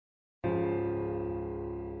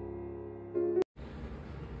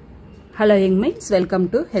Hello young minds, welcome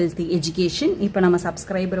to Healthy Education. இப்போ நம்ம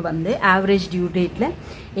subscriber வந்து average due dateல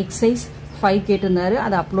exercise 5 கேட்டிருந்தாரு,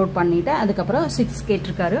 அதை அப்லோட் பண்ணிட்டேன். அதுக்கப்புறம் 6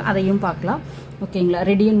 கேட்டிருக்காரு, அதையும் பார்க்கலாம். ஓகேங்களா?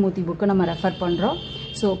 Reddy and Murthy book நம்ம ரெஃபர் பண்ணுறோம்.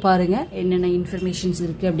 ஸோ பாருங்க என்னென்ன இன்ஃபர்மேஷன்ஸ்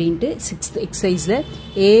இருக்குது அப்படின்ட்டு. 6th எக்ஸசைஸில்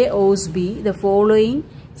A owes B the following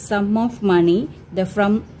sum of money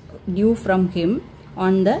due from him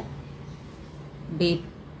on the date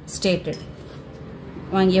stated.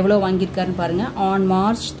 எவ்வளோ வாங்கியிருக்காருன்னு பாருங்க. On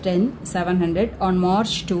March 10 700, on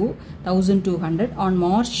March 2 1200, on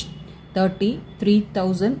March 30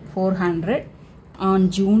 3400, on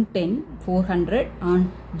June 10 400, on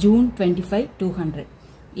June 25 200.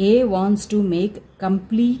 A wants to make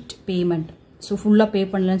complete payment. So ஃபுல்லாக பே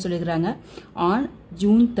பண்ணலன்னு சொல்லிக்கிறாங்க. On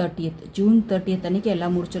June 30th அன்னைக்கு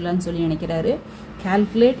எல்லாம் முடிச்சிடலான்னு சொல்லி நினைக்கிறாரு.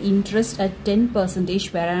 Calculate interest at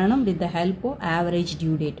 10% per annum with the help of average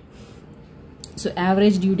due date. So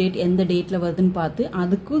average due date எந்த டேட்டில் வருதுன்னு பார்த்து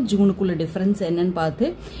அதுக்கும் ஜூனுக்குள்ள டிஃப்ரென்ஸ் என்னன்னு பார்த்து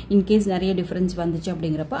இன்கேஸ் நிறைய டிஃப்ரென்ஸ் வந்துச்சு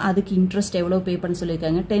அப்படிங்கிறப்ப அதுக்கு இன்ட்ரெஸ்ட் எவ்வளோ பே பண்ண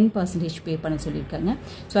சொல்லியிருக்காங்க, 10% பே பண்ண சொல்லியிருக்காங்க.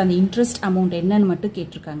 ஸோ அந்த இன்ட்ரெஸ்ட் அமௌண்ட் என்னன்னு மட்டும்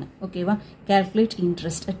கேட்டிருக்காங்க. ஓகேவா? Calculate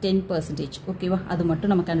interest 10%. ஓகேவா? அது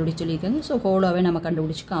மட்டும் நம்ம கண்டுபிடிச்சு சொல்லியிருக்காங்க. ஸோ ஹோலாகவே நம்ம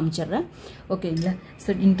கண்டுபிடிச்சி காமிச்சிட்றேன். ஓகேங்களா?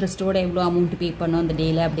 ஸோ இன்ட்ரெஸ்ட்டோட எவ்வளோ அமௌண்ட் பே பண்ணோம் அந்த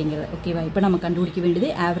டேல அப்படிங்கிறது. ஓகேவா? இப்போ நம்ம கண்டுபிடிக்க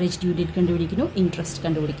வேண்டியது ஆவரேஜ் டியூ டேட் கண்டுபிடிக்கணும், இன்ட்ரெஸ்ட்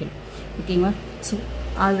கண்டுபிடிக்கணும். ஓகேங்களா? ஸோ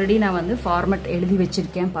ஆல்ரெடி நான் வந்து ஃபார்மட் எழுதி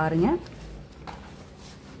வச்சிருக்கேன் பாருங்க.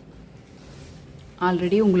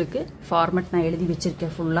 ஆல்ரெடி உங்களுக்கு ஃபார்மட் நான் எழுதி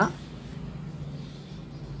வச்சிருக்கேன் ஃபுல்லா.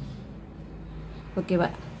 ஓகேவா?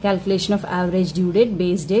 calculation of average due date,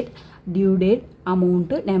 base date, due date,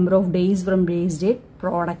 amount, number of days from base date,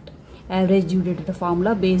 product. Average due date the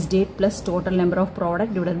formula base date plus total number of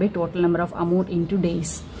product divided by total number of amount into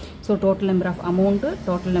days. So total number of amount,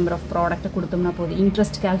 total number of product கொடுத்தோம்னா போதும்.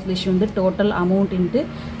 Interest calculation வந்து total amount into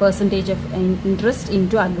percentage of interest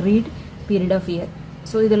into agreed period of year.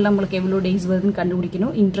 So இதெல்லாம் உங்களுக்கு எவ்வளோ days வருதுன்னு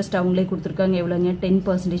கண்டுபிடிக்கணும். Interest அவங்களே கொடுத்துருக்காங்க, எவ்வளோங்க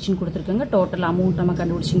 10% கொடுத்துருக்காங்க. டோட்டல் அமௌண்ட் நம்ம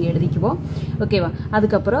கண்டுபிடிச்சி இங்கே எழுதிக்குவோம். ஓகேவா?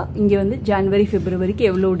 அதுக்கப்புறம் இங்கே வந்து ஜனவரி பிப்ரவரிக்கு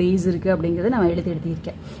எவ்வளோ டேஸ் இருக்குது அப்படிங்கிறத நான்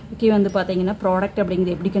எழுதியிருக்கேன். ஓகே, வந்து பார்த்தீங்கன்னா ப்ராடக்ட்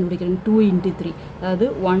அப்படிங்கிறது எப்படி கண்டுபிடிக்கிறேன், 2 × 3, அதாவது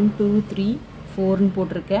 1 2 3 4ன்னு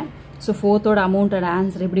போட்டிருக்கேன். ஸோ 4th அமௌண்ட்டோட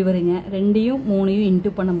ஆன்சர் எப்படி வருங்க, 2யும் 3யும் இன்ட்டு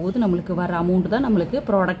பண்ணும்போது நம்மளுக்கு வர அமௌண்ட் தான் நம்மளுக்கு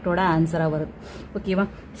ப்ராடக்டோட ஆன்சராக வருது. ஓகேவா?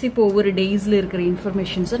 ஸோ இப்போ ஒவ்வொரு டேஸில் இருக்கிற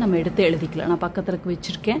இன்ஃபர்மேஷன்ஸை நம்ம எடுத்து எழுதிக்கலாம். நான் பக்கத்துக்கு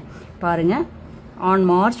வச்சுருக்கேன் பாருங்கள். On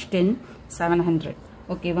March 10 700.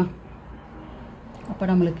 ஓகேவா? அப்போ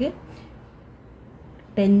நம்மளுக்கு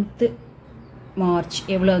 10th March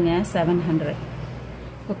எவ்வளோங்க, 700.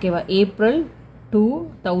 ஓகேவா? April 2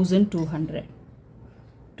 1200,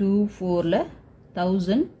 2/4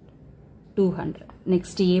 1200.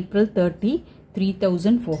 Next April 30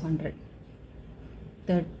 3400,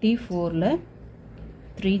 34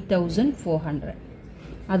 3400.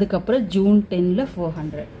 அதுக்கப்புறம் June 10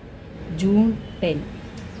 400, June 10,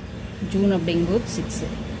 ஜூன் அப்படிங்கும்போது 6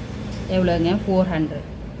 எவ்வளோங்க, 400.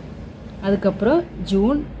 அதுக்கப்புறம்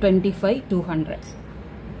June 25 200,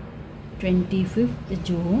 25th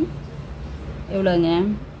June எவ்வளோங்க,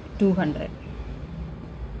 200.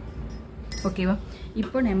 ஓகேவா?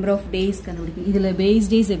 இப்போ நம்பர் ஆஃப் டேஸ் கண்டுபிடிக்கும். இதில் பேஸ்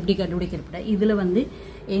டேஸ் எப்படி கண்டுபிடிக்கிறப்ப இதில் வந்து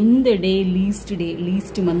எந்த டே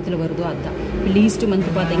லீஸ்ட் மந்தில் வருதோ அதுதான். இப்போ லீஸ்ட் மந்த்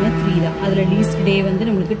பார்த்தீங்கன்னா 3 தான். அதில் லீஸ்ட் டே வந்து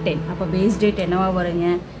நம்மளுக்கு 10. அப்போ பேஸ் டேட் என்னவா வருங்க,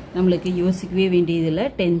 நம்மளுக்கு யோசிக்கவே வேண்டியதில்லை,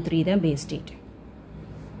 10/3 தான் பேஸ் டேட்.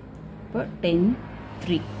 இப்போ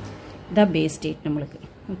 10/3 தான் பேஸ் டேட் நம்மளுக்கு.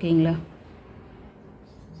 ஓகேங்களா?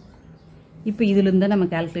 இப்போ இதுலேருந்து தான் நம்ம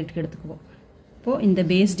கால்குலேட்டுக்கு எடுத்துக்குவோம். இப்போது இந்த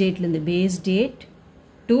base டேட்லேருந்து base date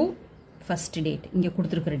to first date இங்கே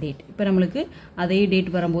கொடுத்துருக்குற டேட். இப்போ நம்மளுக்கு அதே டேட்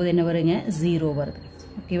வரும்போது என்ன வருங்க, 0 வருது.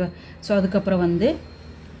 ஓகேவா? ஸோ அதுக்கப்புறம் வந்து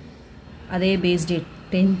அதே பேஸ் டேட்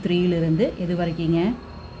 10/3 எது வரைக்குங்க,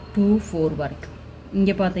 2/4 வரைக்கும்.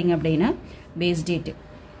 இங்கே பார்த்தீங்க அப்படின்னா பேஸ் டேட்டு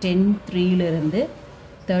 10/3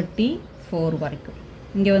 34 வரைக்கும்.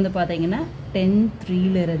 இங்கே வந்து பார்த்தீங்கன்னா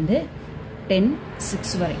 10/3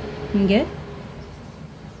 10/6 வரைக்கும். இங்கே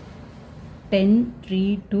 10/3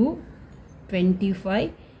 to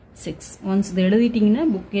 25/6. ஒன்ஸ் இது எழுதிட்டிங்கன்னா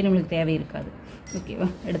புக்கே நம்மளுக்கு தேவை இருக்காது. ஓகேவா?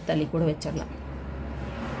 எடுத்து தள்ளி கூட வச்சிடலாம்.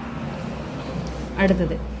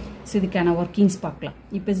 அடுத்தது ஸோ இதுக்கான ஒர்க்கிங்ஸ் பார்க்கலாம்.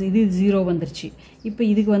 இப்போ இது 0 வந்துருச்சு. இப்போ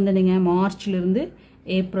இதுக்கு வந்து நீங்கள் மார்ச்லேருந்து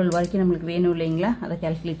ஏப்ரல் வரைக்கும் நம்மளுக்கு வேணும் இல்லைங்களா, அதை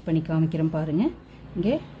கால்குலேட் பண்ணி காமிக்கிறேன் பாருங்கள்.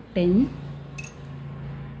 இங்கே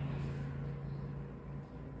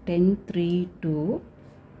 10/3 to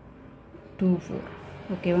 24.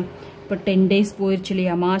 ஓகேவா? இப்போ 10 டேஸ் போயிடுச்சு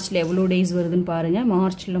இல்லையா. மார்ச்சில் எவ்வளோ டேஸ் வருதுன்னு பாருங்கள்.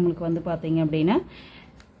 மார்ச்சில் நம்மளுக்கு வந்து பார்த்தீங்க அப்படின்னா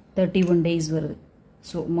 31 டேஸ் வருது.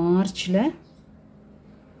 ஸோ மார்ச்சில்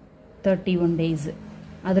 31 டேஸு,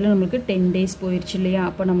 அதில் நம்மளுக்கு 10 டேஸ் போயிடுச்சு இல்லையா.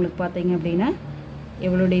 அப்போ நம்மளுக்கு பார்த்தீங்க அப்படின்னா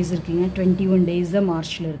எவ்வளோ டேஸ் இருக்குங்க, 21 டேஸ் தான்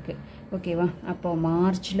மார்ச்சில் இருக்குது. ஓகேவா அப்போ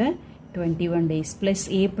மார்ச்சில் 21 டேஸ் ப்ளஸ்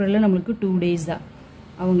ஏப்ரலில் நம்மளுக்கு 2 டேஸ் தான்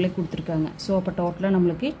அவங்களே கொடுத்துருக்காங்க ஸோ அப்போ டோட்டலாக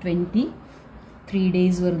நம்மளுக்கு 23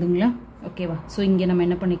 டேஸ் வருதுங்களா ஓகேவா ஸோ இங்கே நம்ம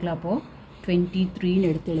என்ன பண்ணிக்கலாம் அப்போது 23ன்னு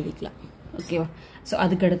எடுத்து எழுதிக்கலாம் ஓகேவா ஸோ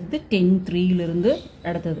அதுக்கு அடுத்தது 10/3லேருந்து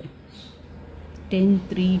அடுத்தது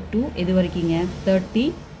 10/3 to எது வரைக்குங்க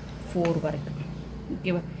 34 வரைக்கும்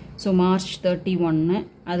ஓகேவா ஸோ மார்ச் 31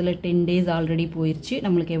 அதில் 10 டேஸ் ஆல்ரெடி போயிடுச்சு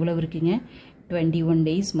நம்மளுக்கு எவ்வளோ இருக்குங்க 21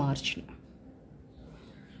 டேஸ் மார்ச்சில்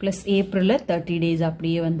ப்ளஸ் ஏப்ரலில் 30 டேஸ்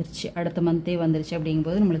அப்படியே வந்துருச்சு அடுத்த மந்த்தே வந்துருச்சு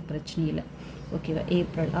அப்படிங்கும்போது நம்மளுக்கு பிரச்சனை இல்லை ஓகேவா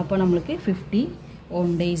ஏப்ரல் அப்போ நம்மளுக்கு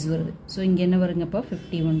 51 டேஸ் வருது ஸோ இங்கே என்ன வருங்கப்போ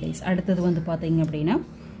 51 டேஸ் அடுத்தது வந்து பார்த்தீங்க அப்படின்னா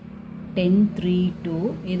 10/3 to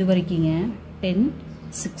எது வரைக்குங்க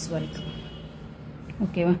 10/6 வரைக்கும்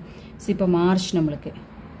ஓகேவா ஸோ இப்போ மார்ச் நம்மளுக்கு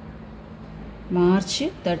மார்ச்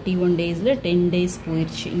 31 டேஸில் 10 டேஸ்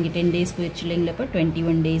போயிடுச்சு இங்கே 10 டேஸ் போயிடுச்சு இல்லைங்களா இப்போ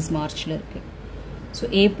 21 டேஸ் மார்ச்சில் இருக்குது ஸோ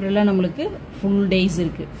ஏப்ரலில் நம்மளுக்கு ஃபுல் டேஸ்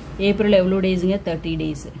இருக்குது ஏப்ரல் எவ்வளோ டேஸுங்க 30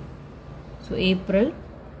 டேஸு ஸோ ஏப்ரல்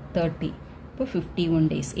 30 இப்போ 51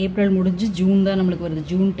 டேஸ் ஏப்ரல் முடிஞ்சு ஜூன் தான் நம்மளுக்கு வருது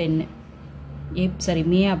ஜூன் 10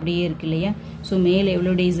 மே அப்படியே இருக்கு இல்லையா ஸோ மேல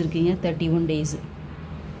எவ்வளோ டேஸ் இருக்குங்க 31 டேஸு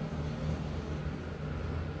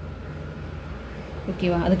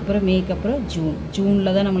ஓகேவா அதுக்கப்புறம் மேக்கு அப்புறம்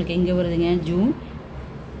ஜூனில் தான் நம்மளுக்கு எங்கே வருதுங்க ஜூன்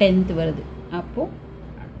 10th வருது அப்போது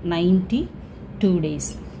 92 டேஸ்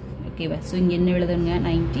ஓகேவா ஸோ இங்கே என்ன எழுதுங்க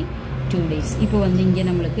 92 டேஸ் இப்போ வந்து இங்கே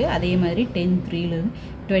நம்மளுக்கு அதே மாதிரி 10/3லேருந்து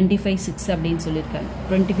 25/6 அப்படின்னு சொல்லியிருக்காங்க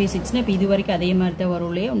 25/6னா இப்போ இது வரைக்கும் அதே மாதிரி தான்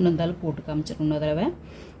வரும் இல்லையா இன்னும் இருந்தாலும் போட்டு காமிச்சிருக்கோம் இன்னொரு தடவை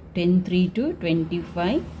 10/3 to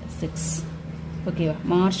 25/6 ஓகேவா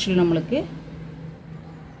மார்ச்சில் நம்மளுக்கு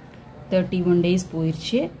 31 டேஸ்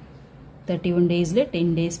போயிடுச்சு 31 டேஸில் 10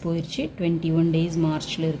 டேஸ் போயிடுச்சு 21 டேஸ்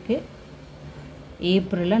மார்ச்சில் இருக்குது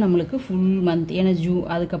ஏப்ரலில் நம்மளுக்கு ஃபுல் மந்த் ஏன்னா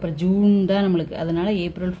அதுக்கப்புறம் ஜூன் தான் நம்மளுக்கு அதனால்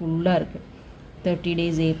ஏப்ரல் ஃபுல்லாக இருக்குது 30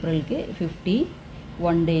 டேஸ் ஏப்ரலுக்கு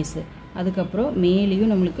 51 டேஸு அதுக்கப்புறம்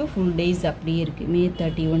மேலேயும் நம்மளுக்கு ஃபுல் டேஸ் அப்படியே இருக்குது மே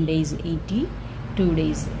 31 டேஸ் 82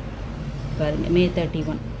 டேஸ் பாருங்கள் மே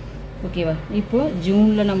 31 ஓகேவா இப்போது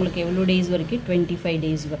ஜூனில் நம்மளுக்கு எவ்வளோ டேஸ் வரைக்கும் 25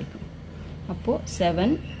 டேஸ் வரைக்கும் அப்போது 7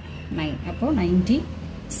 9 அப்போது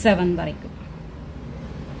 97 வரைக்கும்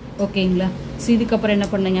ஓகேங்களா ஸோ இதுக்கப்புறம் என்ன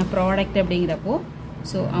பண்ணுங்க ப்ராடக்ட் அப்படிங்கிறப்போ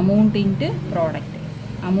so amount into product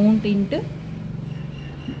amount into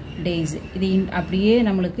days இது அப்படியே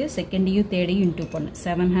நம்மளுக்கு செகண்டையும் தேர்டையும் இன்ட்டு பண்ணு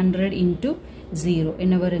 700 இன்ட்டு 0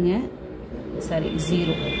 என்ன வருங்க சாரி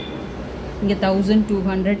 0 இங்கே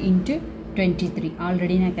 1200 இன்ட்டு 23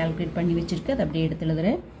 ஆல்ரெடி நான் கால்குலேட் பண்ணி வச்சுருக்கேன் அது அப்படியே எடுத்து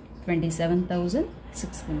எழுதுறேன்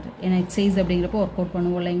 27,600 ஏன்னா எக்ஸைஸ் அப்படிங்கிறப்போ ஒர்க் அவுட்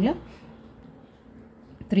பண்ணுவோம் இல்லைங்களா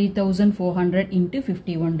 3,400 into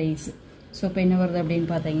 51 days ஸோ இப்போ என்ன வருது அப்படின்னு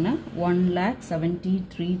பார்த்தீங்கன்னா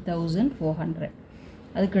 1,73,400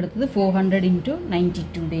 அதுக்கு அடுத்தது 400 into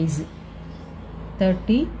 92 days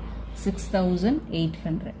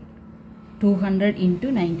 36,800 200 into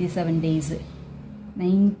 97 days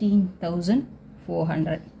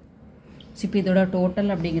 19,400 so இப்போ இதோட டோட்டல்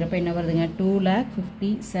அப்படிங்கிறப்ப என்ன வருதுங்க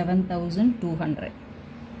 2,57,200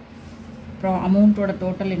 அப்புறம் அமௌண்ட்டோட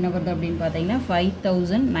டோட்டல் என்ன வருது அப்படின்னு பார்த்தீங்கன்னா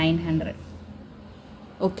 5,900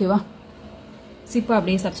 ஓகேவா ஸோ இப்போ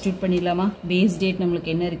அப்படியே சப்ஸ்டியூட் பண்ணிடலாமா பேஸ் டேட் நம்மளுக்கு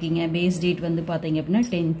என்ன இருக்குங்க பேஸ் டேட் வந்து பார்த்தீங்க அப்படின்னா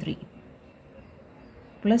 10/3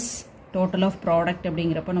 ப்ளஸ் டோட்டல் ஆஃப் ப்ராடக்ட்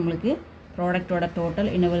அப்படிங்கிறப்ப நம்மளுக்கு ப்ராடக்டோட டோட்டல்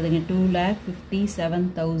என்ன வருதுங்க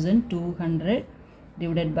 2,57,200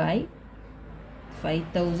 டிவைடட் பை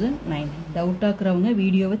 5,900 டவுட் ஆக்குறவங்க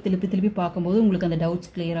வீடியோவை திருப்பி பார்க்கும்போது உங்களுக்கு அந்த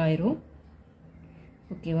டவுட்ஸ் கிளியர் ஆயிரும்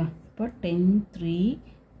ஓகேவா இப்போ 10/3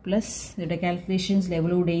 ப்ளஸ் இதோட கேல்குலேஷன்ஸில்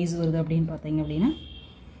எவ்வளோ டேஸ் வருது அப்படின்னு பார்த்தீங்க அப்படின்னா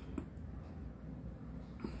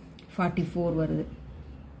 44 வருது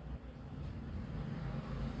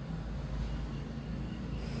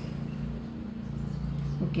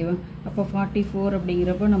ஓகேவா அப்போ 44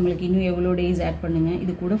 அப்படிங்கிறப்போ நம்மளுக்கு இன்னும் எவ்வளோ டேஸ் ஆட் பண்ணுங்க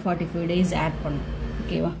இது கூட 45 டேஸ் ஆட் பண்ணும்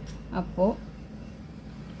ஓகேவா அப்போது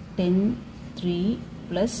 10/3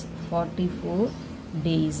 ப்ளஸ் 44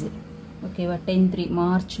 டேஸ் ஓகேவா 10/3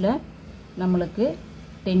 மார்ச்சில் நம்மளுக்கு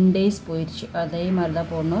 10 டேஸ் போயிடுச்சு அதே மாதிரி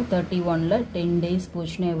தான் போடணும் 31ல் 10 டேஸ்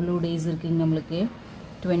போச்சுன்னா எவ்வளோ டேஸ் இருக்குங்க நம்மளுக்கு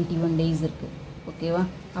 21 டேஸ் இருக்குது ஓகேவா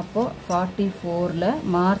அப்போது 44ல்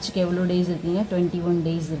மார்ச்சுக்கு எவ்வளோ டேஸ் இருக்குங்க 21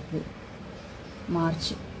 டேஸ் இருக்குது மார்ச்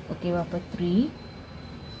ஓகேவா அப்போ 3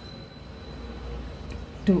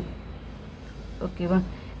 2 ஓகேவா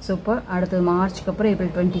ஸோ இப்போ அடுத்தது மார்ச்சுக்கு அப்புறம்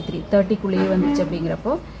ஏப்ரல் 23 30க்குள்ளேயே வந்துச்சு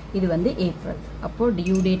அப்படிங்கிறப்போ இது வந்து ஏப்ரல் அப்போது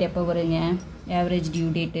டியூ டேட் எப்போ வருங்க average due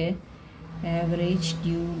date average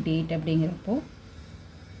due date அப்படிங்கிறப்போ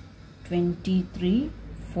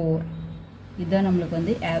 23/4 இதுதான் நம்மளுக்கு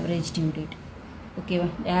வந்து ஆவரேஜ் டியூ டேட் ஓகேவா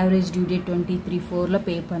ஆவரேஜ் டியூ டேட் 23/4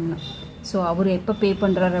 பே பண்ணணும் ஸோ அவர் எப்போ பே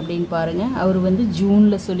பண்ணுறாரு அப்படின்னு பாருங்கள் அவர் வந்து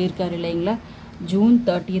ஜூனில் சொல்லியிருக்காரு இல்லைங்களா ஜூன்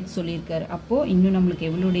 30th சொல்லியிருக்காரு அப்போது இன்னும் நம்மளுக்கு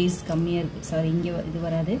எவ்வளோ டேஸ் கம்மியாக இருக்குது சாரி இங்கே இது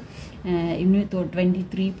வராது இன்னும்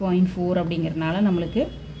 23.4 அப்படிங்கிறதுனால நம்மளுக்கு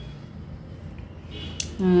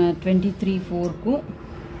 23/4க்கும்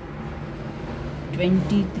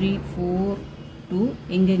 23/4 to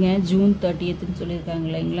எங்கெங்க ஜூன் 30th சொல்லியிருக்காங்க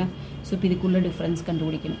இல்லைங்களா ஸோ இப்போ இதுக்குள்ளே டிஃப்ரென்ஸ்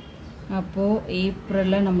கண்டுபிடிக்கணும் அப்போது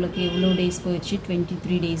ஏப்ரலில் நம்மளுக்கு எவ்வளோ டேஸ் போயிடுச்சு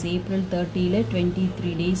 23 டேஸ் ஏப்ரல் 30ல்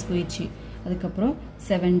 23 டேஸ் போயிடுச்சு அதுக்கப்புறம்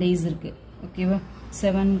 7 டேஸ் இருக்குது ஓகேவா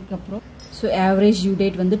 7க்கு அப்புறம் ஸோ ஆவரேஜ் டியூ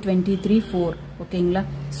டேட் வந்து 23/4 ஓகேங்களா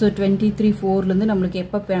ஸோ 23/4லேருந்து நம்மளுக்கு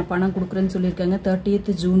எப்போ பணம் கொடுக்குறேன்னு சொல்லியிருக்காங்க 30th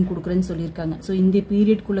ஜூன் கொடுக்குறேன்னு சொல்லியிருக்காங்க ஸோ இந்த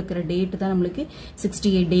பீரியட்குள்ளே இருக்கிற டேட்டு தான் நம்மளுக்கு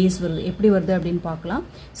 68 டேஸ் வருது எப்படி வருது அப்படின்னு பார்க்கலாம்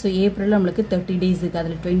ஸோ ஏப்ரல் நம்மளுக்கு 30 டேஸ் இருக்குது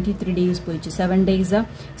அதில் 23 டேஸ் போயிடுச்சு 7 டேஸாக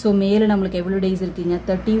ஸோ மேலே நம்மளுக்கு எவ்வளோ டேஸ் இருக்குங்க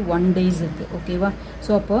 31 டேஸ் இருக்குது ஓகேவா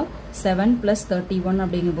ஸோ அப்போ 7 + 31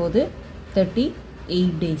 அப்படிங்கும்போது 38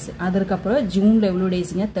 டேஸ் அதற்கப்புறம் ஜூனில் எவ்வளோ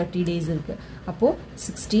டேஸுங்க 30 டேஸ் இருக்குது அப்போது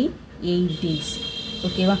 68 டேஸ்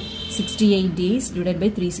ஓகேவா 68 days divide by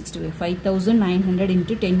 365 5900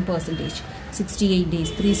 into 10%, 68 days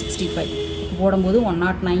 365 போடும்போது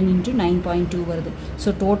 109 into 9.2 வருது. ஸோ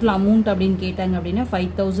டோட்டல் அமௌண்ட் அப்படின்னு கேட்டாங்க அப்படின்னா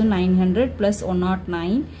 5900 plus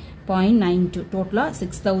 109.92 டோட்டலாக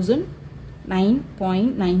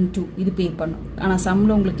 6009.92 இது பே பண்ணும். ஆனால்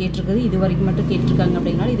சம்மில் உங்களுக்கு கேட்டிருக்கிறது இது வரைக்கும் மட்டும் கேட்டிருக்காங்க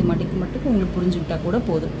அப்படின்னா இது மட்டும் உங்களுக்கு புரிஞ்சுக்கிட்டா கூட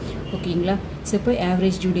போதும். ஓகேங்களா? ஸோ இப்போ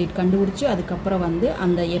ஆவரேஜ் டியூ டேட் கண்டுபிடிச்சி அதுக்கப்புறம் வந்து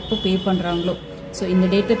அந்த எப்போ பே பண்ணுறாங்களோ ஸோ இந்த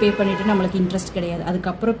டேட்டை பே பண்ணிவிட்டு நம்மளுக்கு இன்ட்ரெஸ்ட் கிடையாது,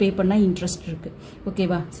 அதுக்கப்புறம் பே பண்ணால் இன்ட்ரெஸ்ட் இருக்குது.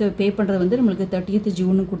 ஓகேவா? ஸோ பே பண்ணுறது வந்து நம்மளுக்கு 30th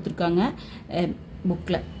ஜூனு கொடுத்துருக்காங்க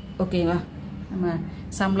புக்கில். ஓகேவா? நம்ம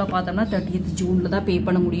சம்மில் பார்த்தோம்னா 30th ஜூனில் தான் பே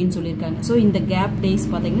பண்ண முடியும்னு சொல்லியிருக்காங்க. ஸோ இந்த கேப் டேஸ்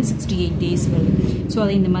பார்த்தீங்கன்னா 68 டேஸ் வருது. ஸோ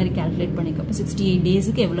அதை இந்த மாதிரி கேல்குலேட் பண்ணிக்கோ. இப்போ 68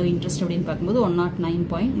 டேஸுக்கு எவ்வளோ இன்ட்ரெஸ்ட் அப்படின்னு பார்க்கும்போது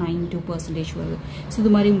 109.92% வருது. ஸோ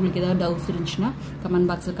இது மாதிரி உங்களுக்கு ஏதாவது டவுட்ஸ் இருந்துச்சுன்னா கமெண்ட்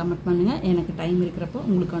பாக்ஸில் கமெண்ட் பண்ணுங்கள். எனக்கு டைம் இருக்கிறப்போ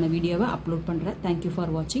உங்களுக்கான வீடியோவை அப்லோட் பண்ணுறேன். தேங்க்யூ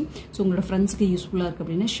ஃபார் வாட்சிங். ஸோ உங்களோட ஃப்ரெண்ட்ஸுக்கு யூஸ்ஃபுல்லாக இருக்குது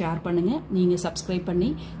அப்படின்னா ஷேர் பண்ணுங்கள். நீங்கள் சப்ஸ்கிரைப் பண்ணி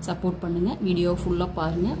சப்போர்ட் பண்ணுங்கள். வீடியோ ஃபுல்லாக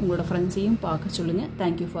பாருங்கள். உங்களோட ஃப்ரெண்ட்ஸையும் பார்க்க சொல்லுங்கள்.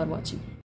 தேங்க்யூ ஃபார் வாட்சிங்.